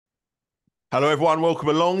Hello, everyone. Welcome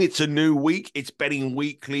along. It's a new week. It's Betting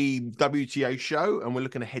Weekly WTA show, and we're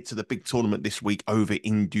looking ahead to the big tournament this week over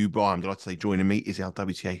in Dubai. I'm delighted to say joining me is our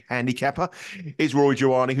WTA handicapper. It's Rory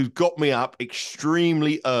Jiwani, who's got me up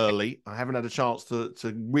extremely early. I haven't had a chance to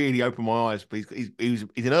really open my eyes, but he's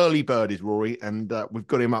an early bird, is Rory, and we've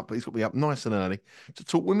got him up. He's got me up nice and early to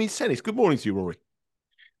talk women's tennis. Good morning to you, Rory.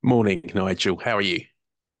 Morning, Nigel. How are you?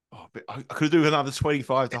 Oh, but I could do another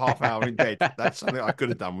 25 to half hour in bed. That's something I could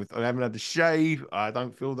have done with. I haven't had the shave. I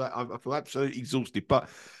don't feel that. I feel absolutely exhausted. But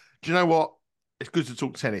do you know what? It's good to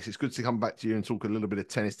talk tennis. It's good to come back to you and talk a little bit of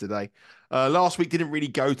tennis today. Last week didn't really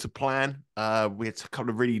go to plan. We had a couple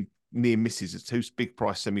of really near misses as two big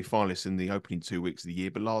price semi-finalists in the opening 2 weeks of the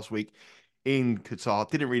year. But last week in Qatar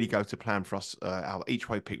didn't really go to plan for us. Our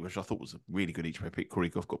each-way pick, which I thought was a really good each-way pick. Coco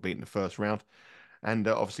Gauff got beaten in the first round. And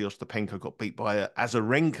obviously, Ostapenko got beat by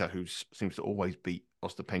Azarenka, who seems to always beat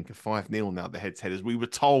Ostapenko 5-0 now, the head-to-head, as we were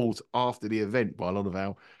told after the event by a lot of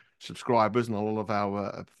our subscribers and a lot of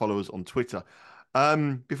our followers on Twitter.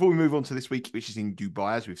 Before we move on to this week, which is in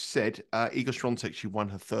Dubai, as we've said, Iga Swiatek, she won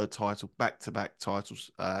her third title, back-to-back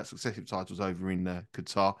titles, successive titles over in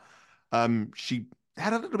Qatar. She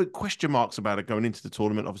had a little bit of question marks about her going into the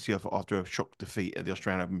tournament, obviously after a shock defeat at the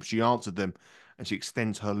Australian Open. She answered them, and she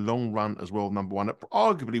extends her long run as world number one.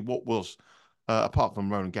 Arguably, what was, apart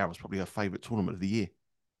from Roland Garros, probably her favourite tournament of the year.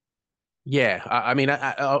 Yeah,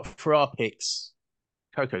 for our picks,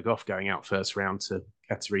 Coco Gauff going out first round to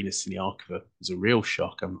Katerina Siniakova was a real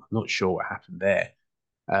shock. I'm not sure what happened there.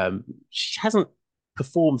 She hasn't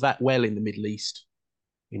performed that well in the Middle East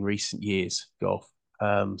in recent years, Gauff.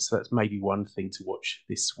 So that's maybe one thing to watch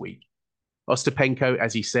this week. Ostapenko,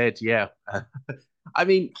 as you said, yeah. I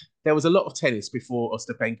mean, there was a lot of tennis before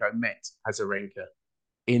Ostapenko met Azarenka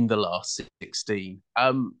in the last 16.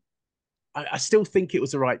 I still think it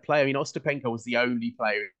was the right play. I mean, Ostapenko was the only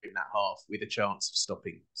player in that half with a chance of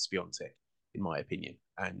stopping Swiatek, in my opinion.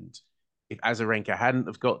 And if Azarenka hadn't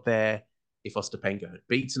have got there, if Ostapenko had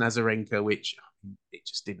beaten Azarenka, which it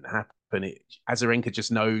just didn't happen, Azarenka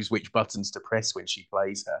just knows which buttons to press when she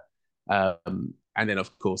plays her. And then,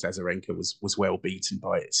 of course, Azarenka was well beaten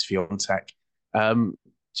by Swiatek.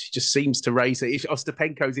 She just seems to raise her. If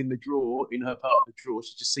Ostapenko's in the draw, in her part of the draw,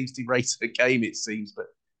 she just seems to raise her game, it seems. But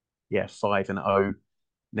yeah, 5-0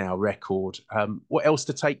 now record. What else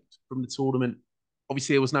to take from the tournament?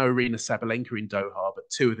 Obviously, there was no Aryna Sabalenka in Doha, but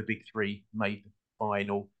two of the big three made the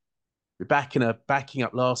final. We're backing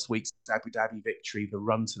up last week's Abu Dhabi victory, the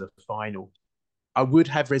run to the final. I would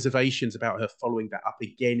have reservations about her following that up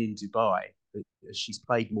again in Dubai, as she's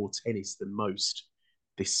played more tennis than most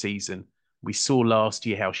this season. We saw last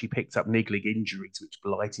year how she picked up niggling injuries, which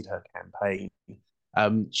blighted her campaign.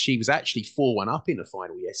 She was actually 4-1 up in the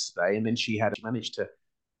final yesterday, and then she managed to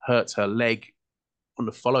hurt her leg on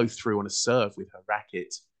the follow through on a serve with her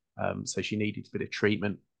racket. So she needed a bit of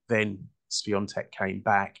treatment. Then Swiatek came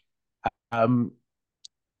back.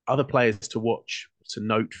 Other players to watch, to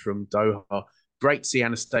note from Doha. Great to see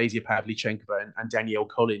Anastasia Pavlyuchenkova and Danielle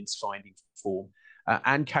Collins finding form.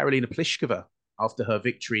 And Karolina Pliskova, after her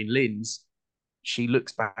victory in Linz, she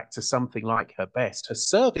looks back to something like her best. Her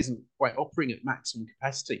serve isn't quite operating at maximum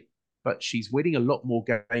capacity, but she's winning a lot more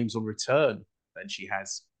games on return than she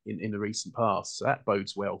has in the recent past. So that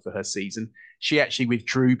bodes well for her season. She actually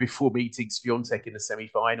withdrew before meeting Swiatek in the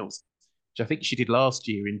semi-finals, which I think she did last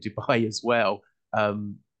year in Dubai as well. I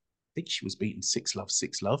think she was beaten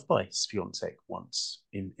 6-love by Swiatek once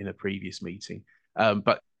in a previous meeting.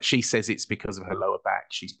 But she says it's because of her lower back.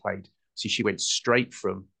 She's played, so she went straight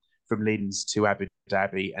from Linz to Abu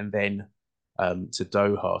Dhabi and then to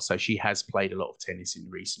Doha. So she has played a lot of tennis in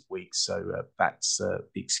recent weeks. So that's the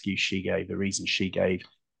excuse she gave, the reason she gave.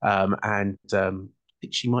 I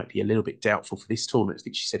think she might be a little bit doubtful for this tournament. I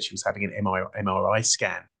think she said she was having an MRI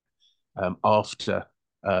scan after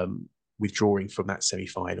withdrawing from that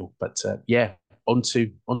semi-final. But yeah, on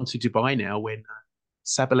to Dubai now when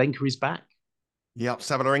Sabalenka is back. Yep,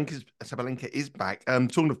 Sabalenka is back.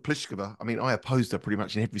 Talking of Pliskova, I mean, I opposed her pretty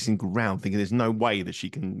much in every single round, thinking there's no way that she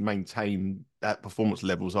can maintain that performance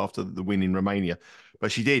levels after the win in Romania.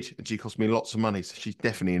 But she did, and she cost me lots of money. So she's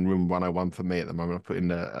definitely in room 101 for me at the moment. I put in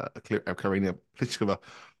Karolina Pliskova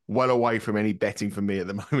well away from any betting for me at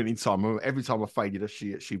the moment in time. Every time I faded her,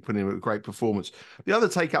 she put in a great performance. The other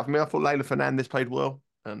take up for me, I thought Leylah Fernandez played well,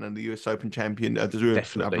 and then the US Open champion,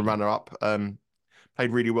 the runner-up.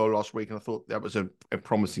 Played really well last week, and I thought that was a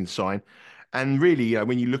promising sign. And really,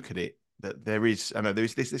 when you look at it, that there is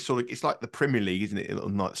this sort of, it's like the Premier League, isn't it?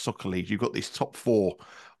 Like soccer league, you've got this top four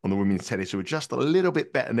on the women's tennis who are just a little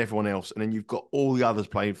bit better than everyone else. And then you've got all the others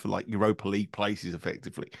playing for like Europa League places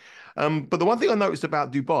effectively. But the one thing I noticed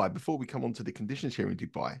about Dubai, before we come on to the conditions here in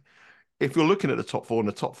Dubai, if you're looking at the top four, and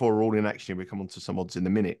the top four are all in action, we come on to some odds in a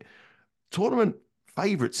minute. Tournament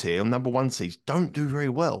favourites here, number one seeds, don't do very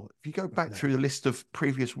well. If you go back through the list of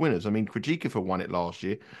previous winners, I mean, Krejcikova won it last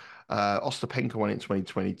year. Ostapenko won it in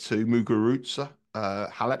 2022. Muguruza,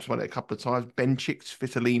 Halep's won it a couple of times. Bencic,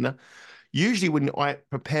 Svitolina. Usually when I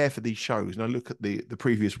prepare for these shows and I look at the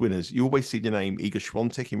previous winners, you always see the name Iga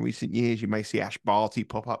Swiatek in recent years. You may see Ash Barty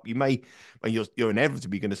pop up. You may, and you're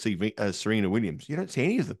inevitably going to see Serena Williams. You don't see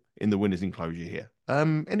any of them in the winners enclosure here.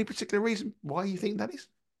 Any particular reason why you think that is?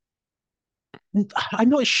 I'm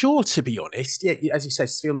not sure, to be honest. Yeah, as you said,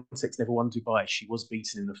 Swiatek's never won Dubai. She was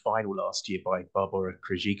beaten in the final last year by Barbara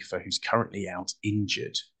Krejcikova, who's currently out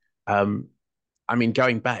injured. I mean,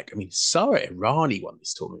 going back, I mean, Sara Errani won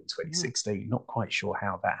this tournament in 2016. Not quite sure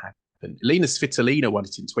how that happened. Lena Svitolina won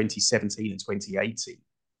it in 2017 and 2018.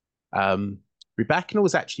 Rybakina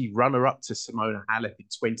was actually runner-up to Simona Halep in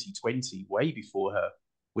 2020, way before her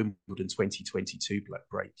Wimbledon 2022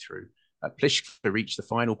 breakthrough. Pliskova reached the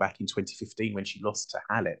final back in 2015 when she lost to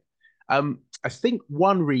Halep. I think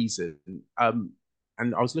one reason, and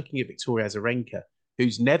I was looking at Victoria Azarenka,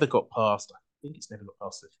 who's never got past, I think it's never got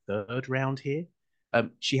past the third round here.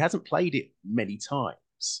 She hasn't played it many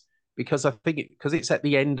times because I think because it's at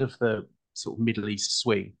the end of the sort of Middle East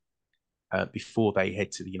swing before they head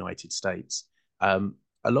to the United States. A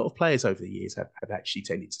lot of players over the years have actually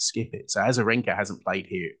tended to skip it. So Azarenka hasn't played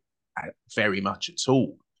here very much at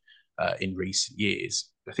all in recent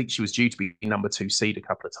years. I think she was due to be number 2 seed a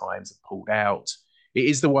couple of times and pulled out. It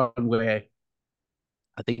is the one where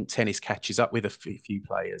I think tennis catches up with a few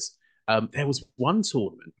players. There was one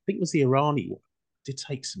tournament, I think it was the Irani one. I did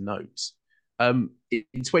take some notes. In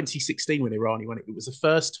 2016, when Irani won it, it was the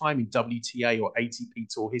first time in WTA or ATP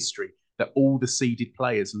Tour history that all the seeded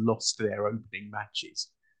players lost their opening matches,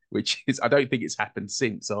 which is, I don't think it's happened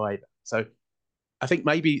since either. So I think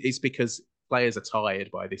maybe it's because players are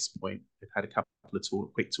tired by this point. They've had a couple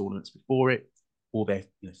of quick tournaments before it, or they're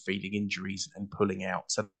feeling injuries and pulling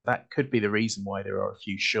out. So that could be the reason why there are a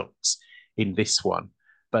few shocks in this one.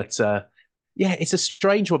 But yeah, it's a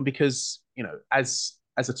strange one because, as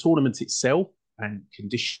a tournament itself and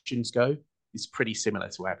conditions go, it's pretty similar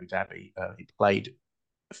to Abu Dhabi. It played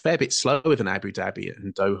a fair bit slower than Abu Dhabi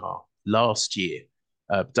and Doha last year.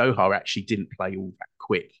 Doha actually didn't play all that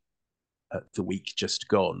quick the week just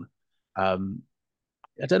gone. I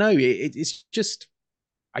don't know. It's just,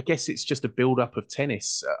 I guess it's just a build-up of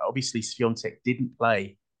tennis. Obviously, Swiatek didn't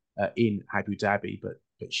play in Abu Dhabi,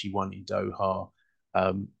 but she won in Doha.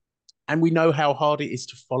 And we know how hard it is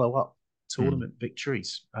to follow up tournament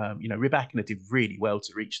victories. Rybakina did really well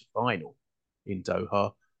to reach the final in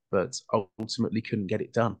Doha, but ultimately couldn't get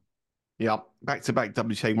it done. Yeah, back-to-back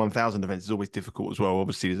WTA 1000 events is always difficult as well.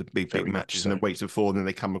 Obviously, there's a big matches and the weeks before, and then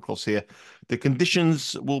they come across here. The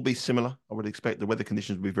conditions will be similar. I would expect the weather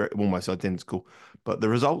conditions will be almost identical, but the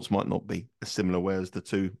results might not be as similar. Whereas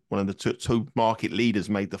one of the two market leaders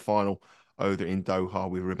made the final over in Doha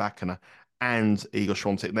with Rybakina and Iga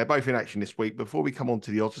Swiatek. They're both in action this week. Before we come on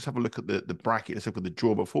to the odds, let's have a look at the bracket. Let's look at the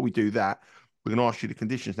draw. Before we do that, we're going to ask you the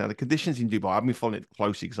conditions. Now, the conditions in Dubai, I've been following it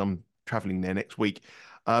closely because I'm traveling there next week.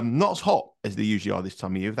 Not as hot as they usually are this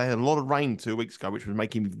time of year. They had a lot of rain 2 weeks ago, which was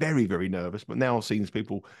making me very, very nervous. But now I've seen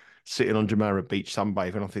people sitting on Jumeirah Beach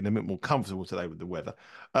sunbathing, and I think they're a bit more comfortable today with the weather.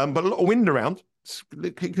 But a lot of wind around.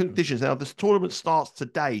 Conditions. Now, this tournament starts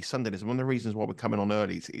today, Sunday. This is one of the reasons why we're coming on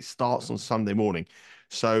early. It starts on Sunday morning.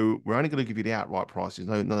 So we're only going to give you the outright prices.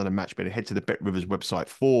 None of the match bet. Head to the Bet Rivers website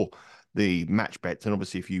for the match bets, and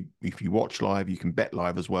obviously if you watch live, you can bet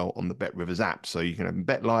live as well on the Bet Rivers app, so you can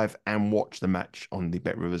bet live and watch the match on the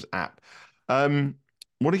Bet Rivers app. What do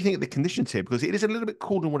you think of the conditions here, because it is a little bit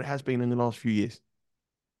cooler than what it has been in the last few years?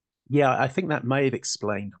 Yeah, I think that may have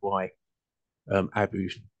explained why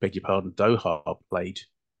Doha played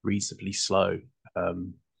reasonably slow,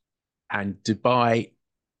 and Dubai,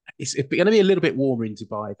 it's going to be a little bit warmer in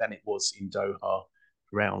Dubai than it was in Doha,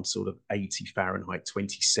 around sort of 80 Fahrenheit,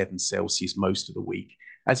 27 Celsius most of the week.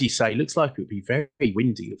 As you say, it looks like it would be very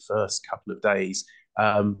windy the first couple of days.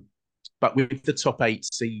 But with the top 8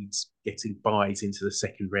 seeds getting buys into the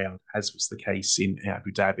second round, as was the case in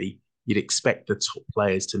Abu Dhabi, you'd expect the top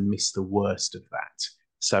players to miss the worst of that.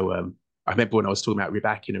 So I remember when I was talking about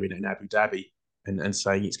Rybakina in Abu Dhabi and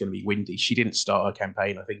saying it's going to be windy, she didn't start her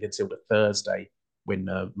campaign, I think, until the Thursday when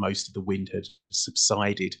most of the wind had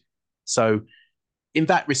subsided. So in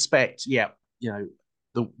that respect, yeah,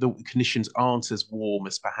 the conditions aren't as warm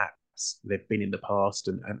as perhaps they've been in the past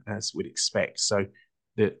and as we'd expect. So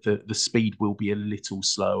the speed will be a little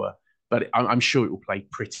slower, but I'm sure it will play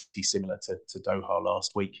pretty similar to Doha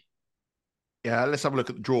last week. Yeah, let's have a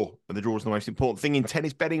look at the draw. And the draw is the most important thing in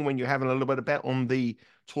tennis betting when you're having a little bit of bet on the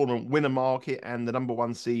tournament winner market. And the number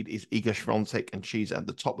one seed is Iga Swiatek, and she's at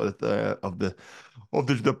the top of the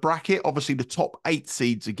bracket. Obviously, the top 8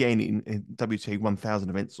 seeds again in WTA 1000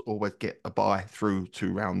 events always get a bye through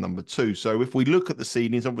to round number 2. So if we look at the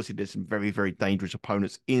seedings, obviously there's some very, very dangerous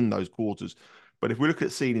opponents in those quarters. But if we look at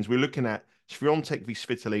seedings, we're looking at Swiatek v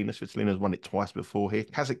Svitolina. Svitolina's won it twice before here.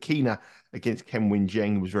 Kasatkina against Ken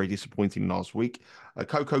Win-Jeng, who was very disappointing last week.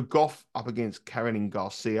 Coco Gauff up against Caroline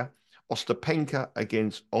Garcia. Ostapenka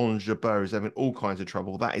against Ons Jabeur is having all kinds of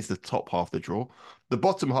trouble. That is the top half of the draw. The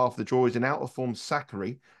bottom half of the draw is an out-of-form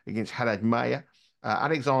Sakkari against Haddad Maia.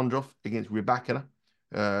 Alexandrov against Rybakina.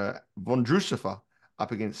 Vondrousova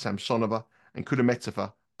up against Samsonova. And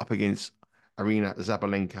Kudermetova up against Aryna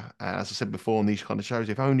Sabalenka. As I said before on these kind of shows,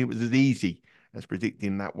 if only it was as easy as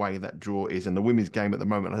predicting that way that draw is. And the women's game at the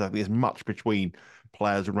moment, I don't think there's much between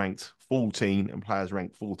players ranked 14 and players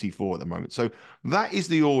ranked 44 at the moment. So that is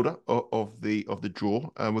the order of the draw.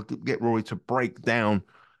 We'll get Rory to break down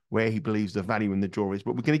where he believes the value in the draw is.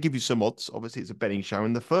 But we're going to give you some odds. Obviously, it's a betting show.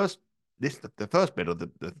 And the first bit of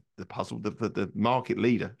the puzzle, the market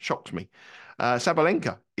leader, shocks me.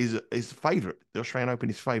 Sabalenka is the favourite. The Australian Open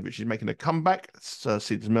is favourite. She's making a comeback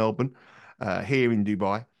since Melbourne, here in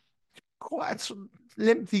Dubai. Quite a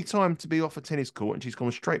lengthy time to be off a tennis court, and she's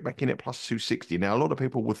gone straight back in at plus 260. Now, a lot of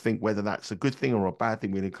people would think whether that's a good thing or a bad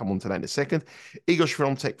thing. We're going to come on to that in a second. Iga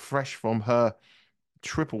Swiatek, fresh from her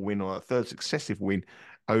triple win or a third successive win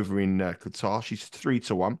over in Qatar. She's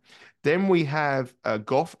 3-1. Then we have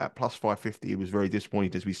Gauff at plus 550. He was very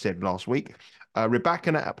disappointed, as we said last week.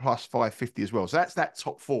 Rybakina at plus 550 as well. So that's that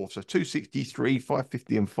top 4. So 263,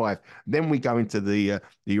 550, and 5. Then we go into the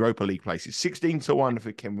Europa League places. 16-1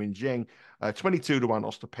 for Ken Win-Jeng, 22-1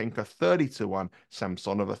 Ostapenka, 30-1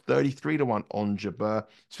 Samsonova, 33-1 Ons Jabeur,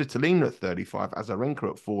 Svitolina at 35, Azarenka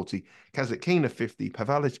at 40, Kasatkina 50,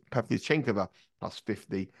 Pavlyuchenkova plus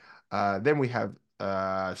 50. Then we have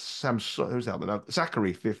Sakkari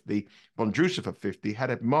 50, Vondrousova 50,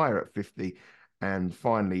 Haddad Maia at 50, and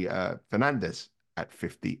finally Fernandez at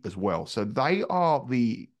 50 as well. So they are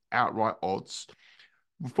the outright odds.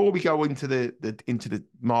 Before we go into the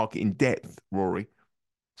market in depth, Rory,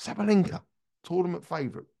 Sabalenka, tournament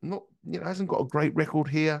favourite, not hasn't got a great record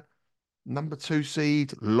here. Number 2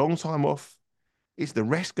 seed, long time off. Is the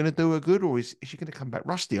rest going to do her good, or is she going to come back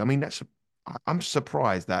rusty? I mean, I'm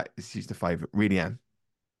surprised that she's the favourite. Really am.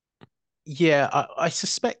 Yeah, I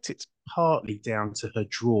suspect it's partly down to her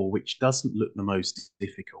draw, which doesn't look the most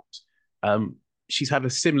difficult. She's had a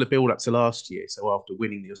similar build up to last year. So after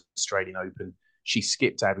winning the Australian Open, she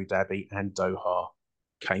skipped Abu Dhabi and Doha,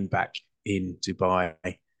 came back in Dubai.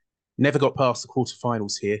 Never got past the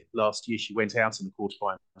quarterfinals here. Last year, she went out in the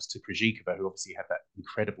quarterfinals to Krejcikova, who obviously had that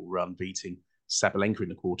incredible run, beating Sabalenka in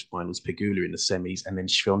the quarterfinals, Pegula in the semis, and then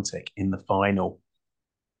Swiatek in the final.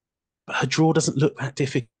 But her draw doesn't look that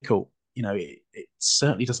difficult. It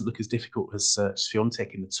certainly doesn't look as difficult as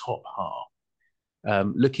Swiatek in the top half.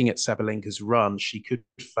 Looking at Sabalenka's run, she could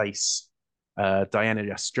face Diana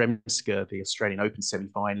Yastremska, the Australian Open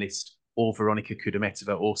semi-finalist, or Veronika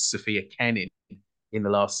Kudermetova, or Sofia Kenin in the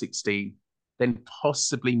last 16. Then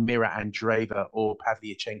possibly Mira Andreeva, or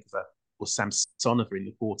Pavlyuchenkova, or Samsonova in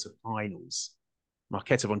the quarterfinals.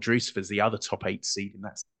 Marketa Vondrousova is the other top 8 seed in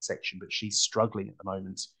that section, but she's struggling at the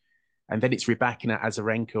moment. And then it's Rybakina,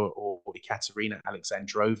 Azarenka, or Ekaterina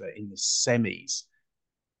Alexandrova in the semis.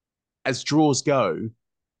 As draws go,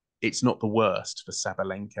 it's not the worst for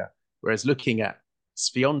Sabalenka. Whereas looking at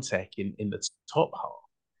Swiatek in the top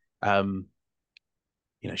half,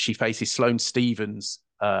 she faces Sloane Stephens,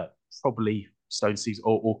 probably Sloane Stephens,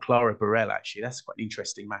 or Clara Burel, actually. That's quite an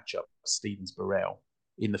interesting matchup, Stephens-Burel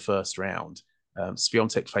in the first round.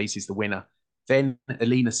 Swiatek faces the winner. Then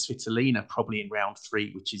Aryna Svitolina probably in round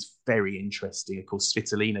 3, which is very interesting. Of course,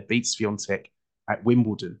 Svitolina beat Swiatek at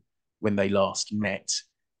Wimbledon when they last met.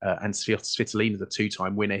 And Svitolina is a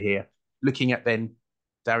 2-time winner here. Looking at then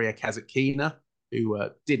Daria Kasatkina, who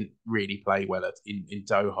didn't really play well in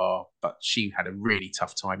Doha, but she had a really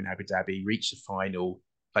tough time in Abu Dhabi, reached the final,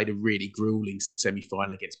 played a really grueling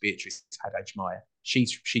semi-final against Beatrice Haddad-Maia.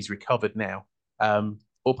 She's recovered now.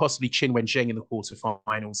 Or possibly Qin Wenzheng in the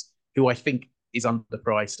quarterfinals, who I think is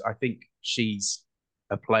underpriced. I think she's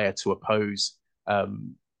a player to oppose.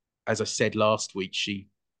 As I said last week, she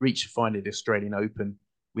reached the final of the Australian Open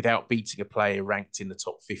without beating a player ranked in the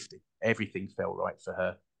top 50. Everything felt right for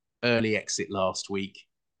her. Early exit last week.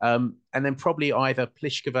 And then probably either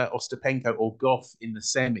Pliskova, Ostapenko, or Gauff in the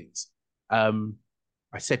semis.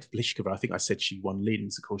 I said Pliskova. I think I said she won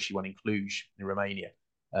Linz. Of course, she won in Cluj in Romania,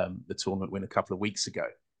 the tournament win a couple of weeks ago.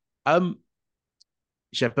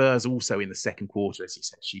 Jabeur's also in the second quarter, as you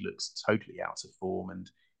said. She looks totally out of form,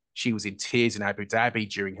 and she was in tears in Abu Dhabi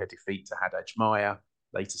during her defeat to Haddad Maia,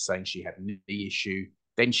 later saying she had a knee issue.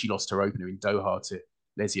 Then she lost her opener in Doha to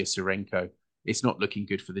Lesia Sorenko. It's not looking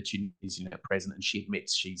good for the Tunisian at present, and she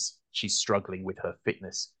admits she's struggling with her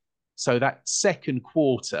fitness. So that second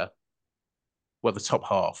quarter, well, the top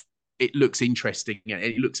half, it looks interesting, and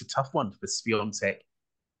it looks a tough one for Swiatek.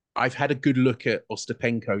 I've had a good look at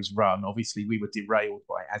Ostapenko's run. Obviously, we were derailed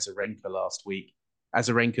by Azarenka last week.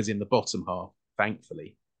 Azarenka's in the bottom half,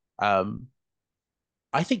 thankfully.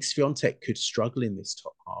 I think Swiatek could struggle in this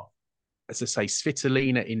top half. As I say,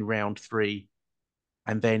 Svitolina in round 3,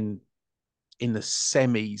 and then in the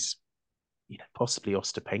semis, possibly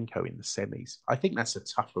Ostapenko in the semis. I think that's a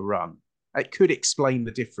tougher run. It could explain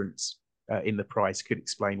the difference in the price, could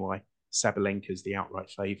explain why Sabalenka's the outright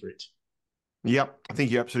favourite. Yep, I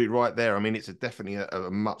think you're absolutely right there. I mean, it's definitely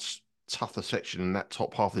a much tougher section in that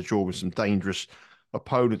top half of the draw with some dangerous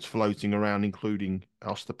opponents floating around, including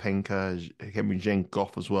Ostapenko, Henry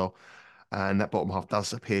Gauff as well. And that bottom half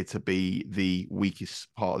does appear to be the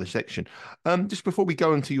weakest part of the section. Just before we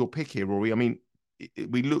go into your pick here, Rory, I mean,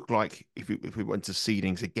 we look like if we went to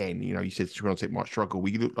seedings again, you said Swiatek might struggle.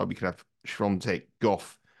 We look like we could have Swiatek,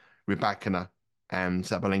 Gauff, Rybakina, and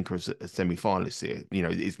Sabalenka as semi-finalists here.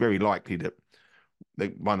 It's very likely that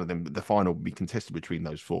one of them, the final, will be contested between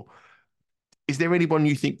those four. Is there anyone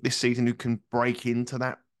you think this season who can break into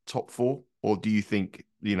that top 4? Or do you think,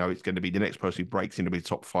 it's going to be the next person who breaks into the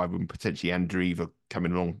top 5 and potentially Andreeva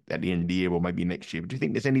coming along at the end of the year or maybe next year? But do you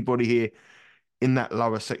think there's anybody here in that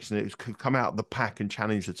lower section that could come out of the pack and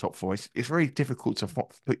challenge the top 4? It's very difficult to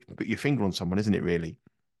put your finger on someone, isn't it, really?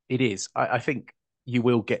 It is. I think you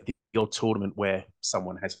will get the odd tournament where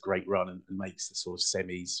someone has a great run and makes the sort of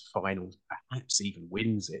semis, finals, perhaps even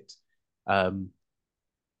wins it.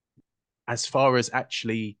 As far as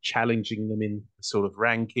actually challenging them in sort of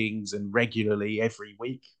rankings and regularly every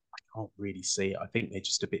week, I can't really see it. I think they're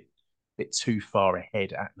just a bit too far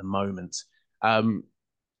ahead at the moment. I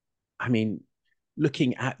mean,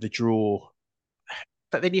 looking at the draw,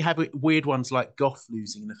 but then you have weird ones like Gauff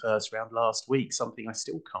losing in the first round last week, something I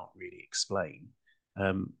still can't really explain.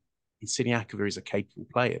 Siniakova is a capable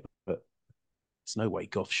player, but there's no way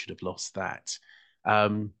Gauff should have lost that.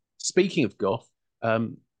 Speaking of Gauff,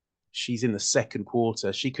 she's in the second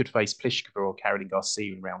quarter. She could face Pliskova or Caroline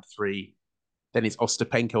Garcia in round 3. Then it's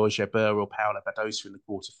Ostapenko or Jabeur or Paula Badosa in the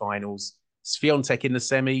quarterfinals. Swiatek in the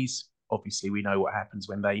semis. Obviously, we know what happens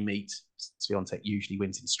when they meet. Swiatek usually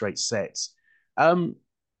wins in straight sets. I mean,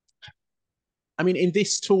 in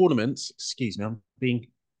this tournament, excuse me, I'm being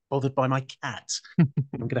bothered by my cat. I'm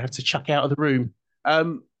going to have to chuck out of the room.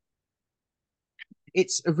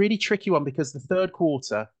 It's a really tricky one because the third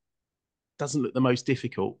quarter doesn't look the most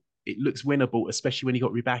difficult. It looks winnable, especially when you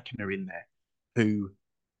got Rybakina in there, who,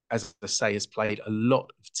 as I say, has played a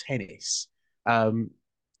lot of tennis.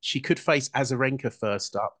 She could face Azarenka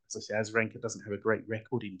first up. As I say, Azarenka doesn't have a great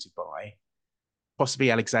record in Dubai. Possibly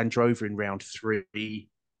Alexandrova in round 3.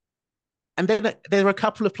 And then there are a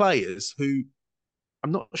couple of players who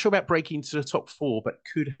I'm not sure about breaking into the top 4, but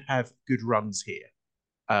could have good runs here.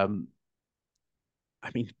 I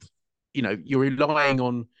mean, you're relying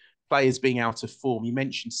on players being out of form. You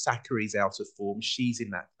mentioned Sakkari's out of form. She's in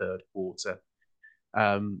that third quarter.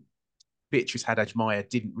 Beatrice Haddad-Maia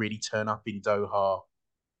didn't really turn up in Doha.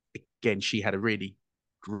 Again, she had a really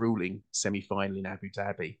grueling semi-final in Abu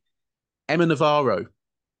Dhabi. Emma Navarro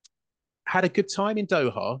had a good time in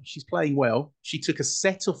Doha. She's playing well. She took a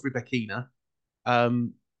set off Rybakina.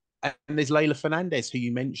 And there's Leylah Fernandez, who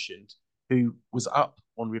you mentioned, who was up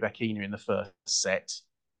on Rybakina in the first set.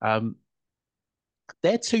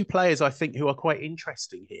 They're two players, I think, who are quite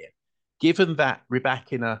interesting here, given that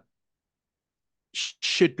Rybakina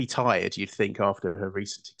should be tired, you'd think, after her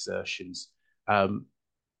recent exertions. And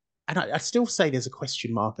I still say there's a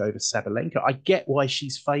question mark over Sabalenka. I get why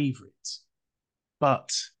she's favourite, but,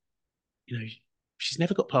 she's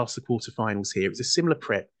never got past the quarterfinals here. It's a similar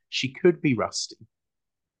prep. She could be rusty.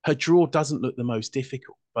 Her draw doesn't look the most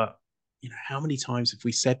difficult, but, how many times have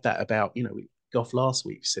we said that about, Gauff last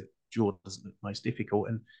week? We said draw doesn't look the most difficult,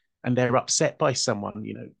 and they're upset by someone.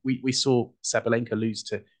 We saw Sabalenka lose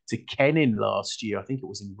to Kenin last year. I think it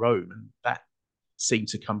was in Rome, and that seemed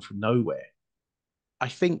to come from nowhere. I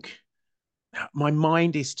think my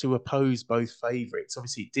mind is to oppose both favourites.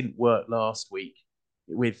 Obviously, it didn't work last week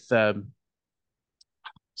with Swiatek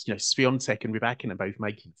and Rybakina both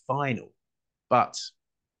making the final, but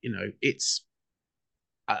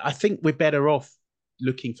I think we're better off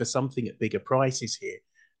looking for something at bigger prices here.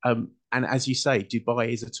 And as you say,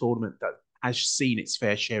 Dubai is a tournament that has seen its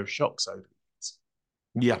fair share of shocks over the years.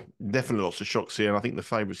 Yeah, definitely lots of shocks here. And I think the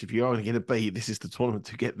favourites, if you're only going to beat, this is the tournament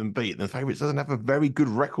to get them beat. And the favourites doesn't have a very good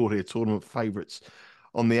record here, tournament favourites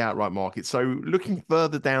on the outright market. So looking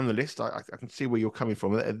further down the list, I can see where you're coming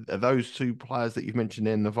from. Are those two players that you've mentioned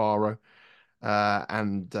there, Navarro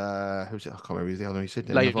and who's it? I can't remember who's the other one you said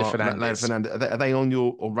there. Leylah Navarro, Leylah Fernandez. Fernandez. Are they on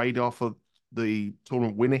your radar for the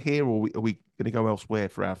tournament winner here, or are we going to go elsewhere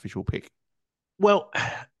for our official pick? Well,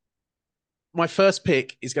 my first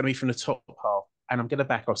pick is going to be from the top half, and I'm going to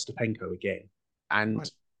back Ostapenko again. And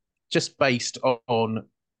Right. just based on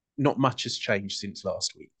not much has changed since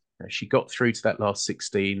last week. She got through to that last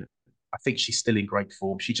 16. I think she's still in great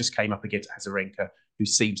form. She just came up against Azarenka, who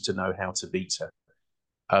seems to know how to beat her.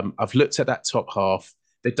 I've looked at that top half.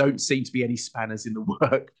 There don't seem to be any spanners in the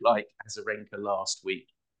work like Azarenka last week.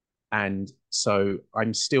 And so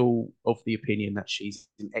I'm still of the opinion that she's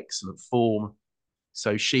in excellent form.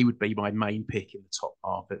 So she would be my main pick in the top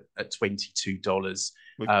half at $22.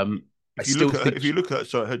 I still think If you look at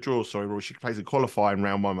her draw, sorry, Roy, she plays a qualifier in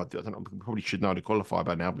round one. I don't know, probably should know the qualifier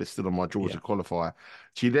by now, but it's still on my draw as yeah. a qualifier.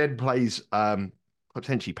 She then plays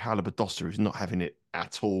potentially Paola Badosa, who's not having it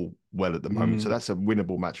at all well at the moment. So that's a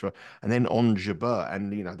winnable match for her. And then on Jabeur,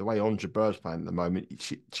 and you know the way on Jabeur's playing at the moment,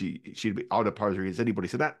 she'd be, I would oppose her against anybody.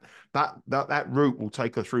 So that route will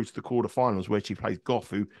take her through to the quarterfinals where she plays Gauff,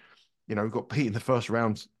 who got beat in the first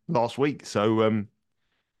round last week. So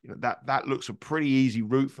that looks a pretty easy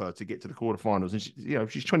route for her to get to the quarterfinals. And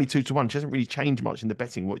she's 22-1. She hasn't really changed much in the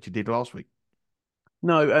betting what she did last week.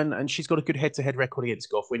 No, and she's got a good head-to-head record against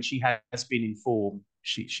Gauff. When she has been in form,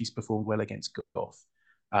 she's performed well against Gauff.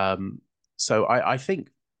 So I think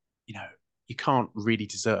you can't really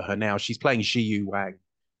desert her now. She's playing Zhiyu Wang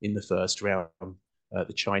in the first round,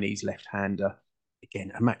 the Chinese left-hander.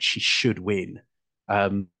 Again, a match she should win. I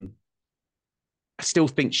still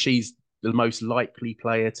think she's the most likely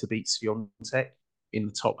player to beat Swiatek in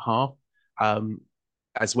the top half,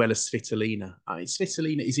 as well as Svitolina.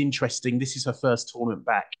 Svitolina is interesting. This is her first tournament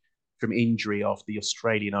back from injury after the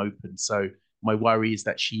Australian Open. So my worry is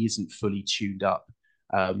that she isn't fully tuned up.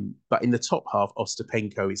 But in the top half,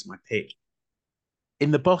 Ostapenko is my pick.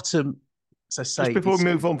 In the bottom, as I say, just before we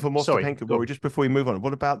move on from sorry, Ostapenko, Rory, just before we move on,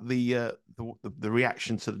 what about the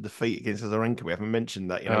reaction to the defeat against Azarenka? We haven't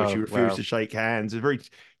mentioned that. She refused to shake hands. It's very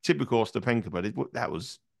typical Ostapenko, but that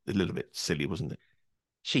was a little bit silly, wasn't it?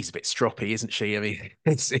 She's a bit stroppy, isn't she? I mean,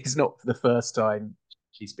 it's not the first time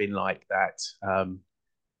she's been like that.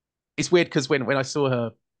 It's weird because when I saw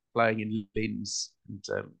her playing in Linz, and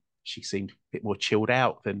she seemed a bit more chilled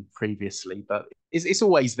out than previously, but it's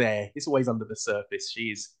always there. It's always under the surface.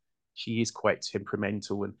 She is quite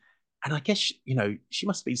temperamental, and I guess she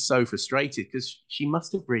must have been so frustrated because she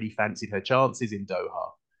must have really fancied her chances in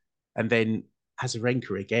Doha, and then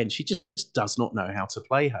Azarenka again. She just does not know how to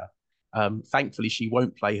play her. Thankfully, she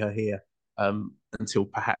won't play her here until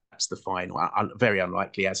perhaps the final. Very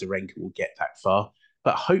unlikely Azarenka will get that far,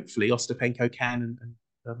 but hopefully Ostapenko can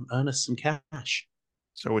and earn us some cash.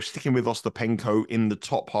 So we're sticking with Ostapenko in the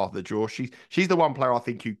top half of the draw. She's the one player I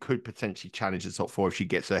think who could potentially challenge the top four if she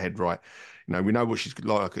gets her head right. We know what she's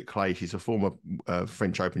like at clay. She's a former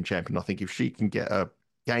French Open champion. I think if she can get a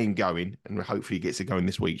game going and hopefully gets it going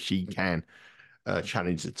this week, she can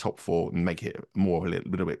challenge the top four and make it more a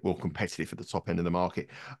little bit more competitive at the top end of the market.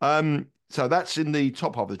 So that's in the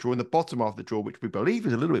top half of the draw. In the bottom half of the draw, which we believe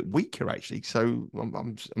is a little bit weaker, actually. So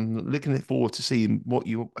I'm looking forward to seeing what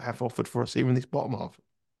you have offered for us here in this bottom half.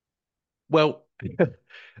 Well,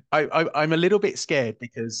 I'm a little bit scared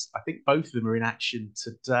because I think both of them are in action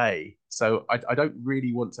today. So I don't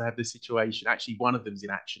really want to have the situation. Actually, one of them's in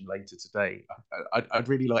action later today. I'd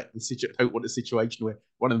really like the situation. I don't want a situation where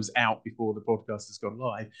one of them's out before the podcast has gone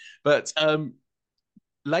live. But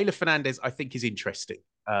Leylah Fernandez, I think, is interesting.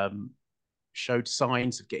 Showed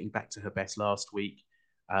signs of getting back to her best last week.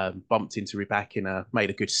 Bumped into Rybakina, made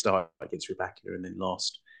a good start against Rybakina, and then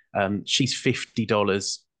lost. She's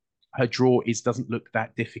 $50. Her draw doesn't look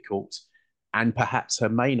that difficult, and perhaps her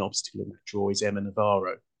main obstacle in that draw is Emma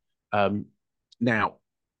Navarro. Now,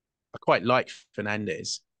 I quite like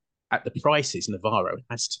Fernandez. At the prices, Navarro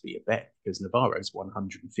has to be a bet because Navarro's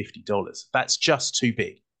 $150. That's just too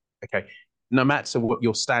big. Okay, no matter what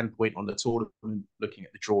your standpoint on the tournament, looking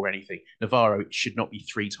at the draw or anything, Navarro should not be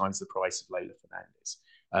 3 times the price of Leylah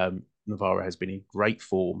Fernandez. Navarro has been in great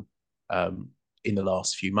form in the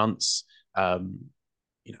last few months.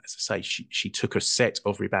 As I say, she took a set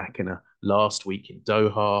of Rybakina last week in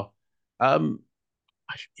Doha. I'm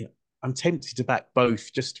tempted to back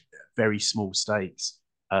both, just very small stakes.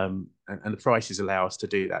 And the prices allow us to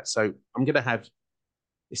do that. So I'm going to have,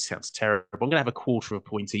 this sounds terrible, I'm going to have a quarter of a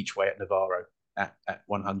point each way at Navarro at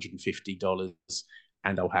 $150,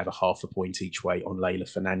 and I'll have a half a point each way on Leylah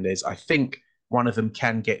Fernandez. I think one of them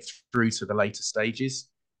can get through to the later stages,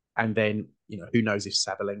 and then who knows if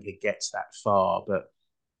Sabalenka gets that far. But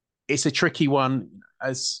it's a tricky one,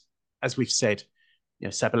 as we've said.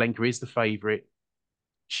 Sabalenka is the favourite.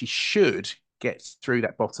 She should get through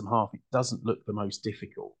that bottom half. It doesn't look the most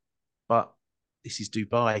difficult, but this is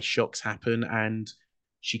Dubai. Shocks happen, and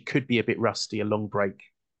she could be a bit rusty. A long break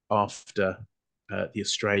after the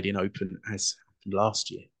Australian Open, as happened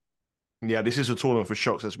last year. Yeah, this is a tournament for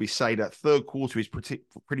shocks, as we say. That third quarter is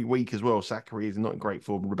pretty weak as well. Sakkari is not in great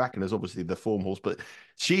form. Rebecca is obviously the form horse, but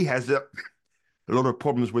she has a lot of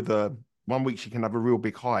problems with one week she can have a real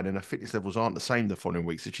big high, and her fitness levels aren't the same the following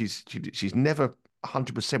week. So she's never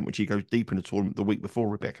 100% when she goes deep in the tournament the week before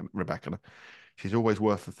Rebecca. She's always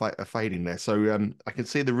worth a fading there. So I can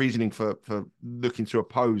see the reasoning for looking to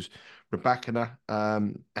oppose Rebecca.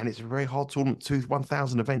 And it's a very hard tournament.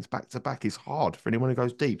 1,000 events back to back is hard for anyone who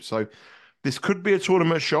goes deep. So this could be a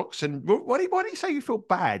tournament of shocks. And why do you say you feel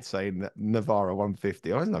bad saying that Navarro 150?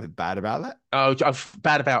 There's nothing bad about that. Oh, I'm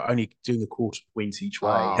bad about only doing a quarter point each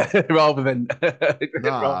way rather than. But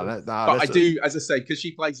I do, as I say, because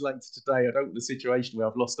she plays later today, I don't want the situation where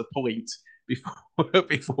I've lost a point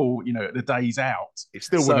before the day's out. It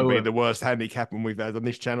still wouldn't be the worst handicapping we've had on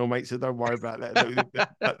this channel, mate. So don't worry about that.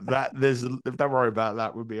 Don't worry about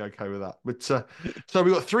that. We'll be okay with that. But so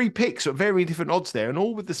we've got 3 picks at very different odds there, and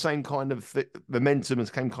all with the same kind of momentum and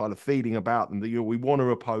same kind of feeling about them. That we want to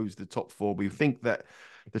oppose the top 4. We think that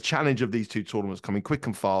the challenge of these 2 tournaments coming quick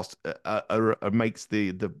and fast makes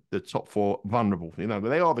the top 4 vulnerable.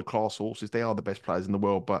 They are the class horses, they are the best players in the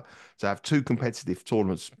world, but to have 2 competitive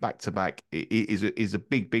tournaments back to back is a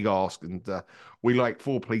big ask. And we like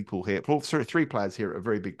 4 people here, 3 players here at a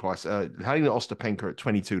very big price. Helena Ostapenko at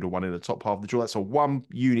 22-1 in the top half of the draw. That's a 1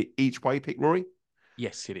 unit each way pick, Rory.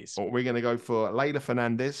 Yes, it is. We're going to go for Leylah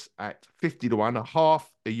Fernandez at 50-1, a half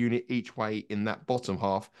a unit each way in that bottom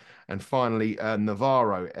half. And finally, Emma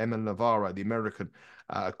Navarro, the American,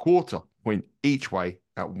 a quarter point each way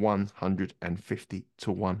at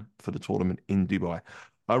 150-1 for the tournament in Dubai.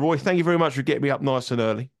 Roy, thank you very much for getting me up nice and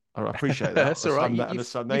early. I appreciate that. That's all right.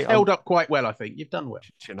 You've held up quite well, I think. You've done well.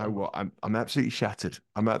 You know what? I'm absolutely shattered.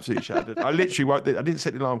 I literally woke. I didn't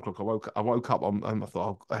set the alarm clock. I woke up. I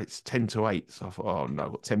thought, it's 7:50. So I thought, oh no,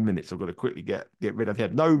 I've got 10 minutes. I've got to quickly get rid of. I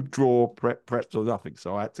had no draw preps or nothing,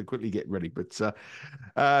 so I had to quickly get ready. But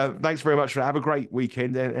thanks very much for that. Have a great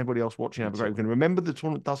weekend, and everybody else watching, have a great weekend. Remember, the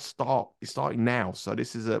tournament does start. It's starting now. So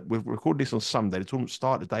this is we've recorded this on Sunday. The tournament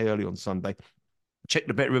started a day early on Sunday. Check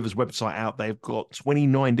the Bet Rivers website out. They've got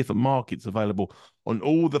 29 different markets available on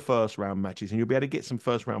all the first round matches, and you'll be able to get some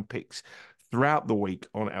first round picks throughout the week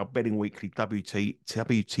on our Betting Weekly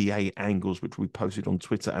WTA angles, which we posted on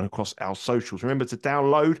Twitter and across our socials. Remember to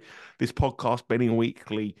download this podcast, Betting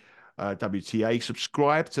Weekly WTA.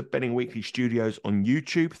 Subscribe to Betting Weekly Studios on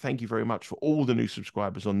YouTube. Thank you very much for all the new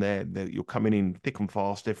subscribers on there. You're coming in thick and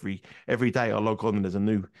fast every day. I log on and there's a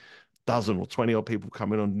new dozen or 20 odd people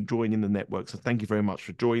coming on and joining the network. So thank you very much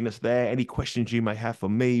for joining us there. Any questions you may have for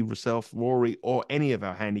me, myself, Rory, or any of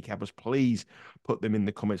our handicappers, please put them in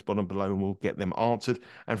the comments bottom below and we'll get them answered.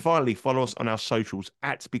 And finally, follow us on our socials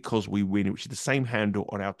at Because We Win, which is the same handle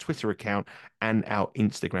on our Twitter account and our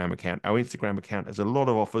Instagram account. Our Instagram account has a lot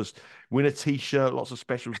of offers. Win a t-shirt, lots of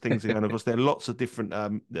special things. And of course, there are lots of different...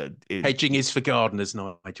 Hedging is for gardeners,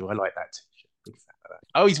 Nigel. I like that t-shirt.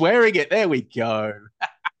 Oh, he's wearing it. There we go.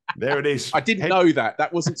 There it is. I didn't know that.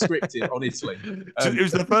 That wasn't scripted, honestly. It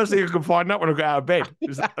was the first thing I could find out when I got out of bed.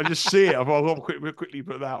 I just see it. I'll quickly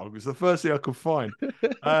put that on. It was the first thing I could find.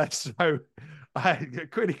 So I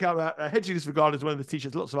quickly come out. Hedging is for Gardeners, one of the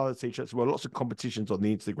t-shirts, lots of other t-shirts as well, lots of competitions on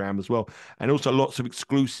the Instagram as well, and also lots of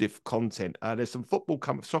exclusive content. There's some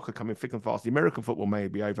soccer coming thick and fast. The American football may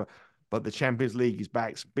be over, but the Champions League is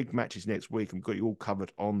back. Some big matches next week. I've got you all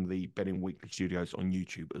covered on the Betting Weekly Studios on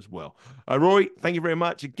YouTube as well. Roy, thank you very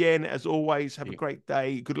much again. As always, have a great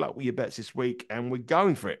day. Good luck with your bets this week, and we're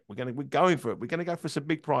going for it. We're going for it. We're going to go for some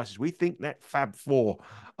big prices. We think that Fab Four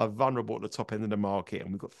are vulnerable at the top end of the market,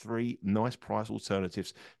 and we've got 3 nice price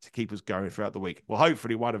alternatives to keep us going throughout the week. Well,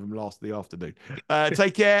 hopefully one of them lasts the afternoon.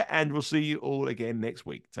 Take care, and we'll see you all again next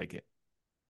week. Take care.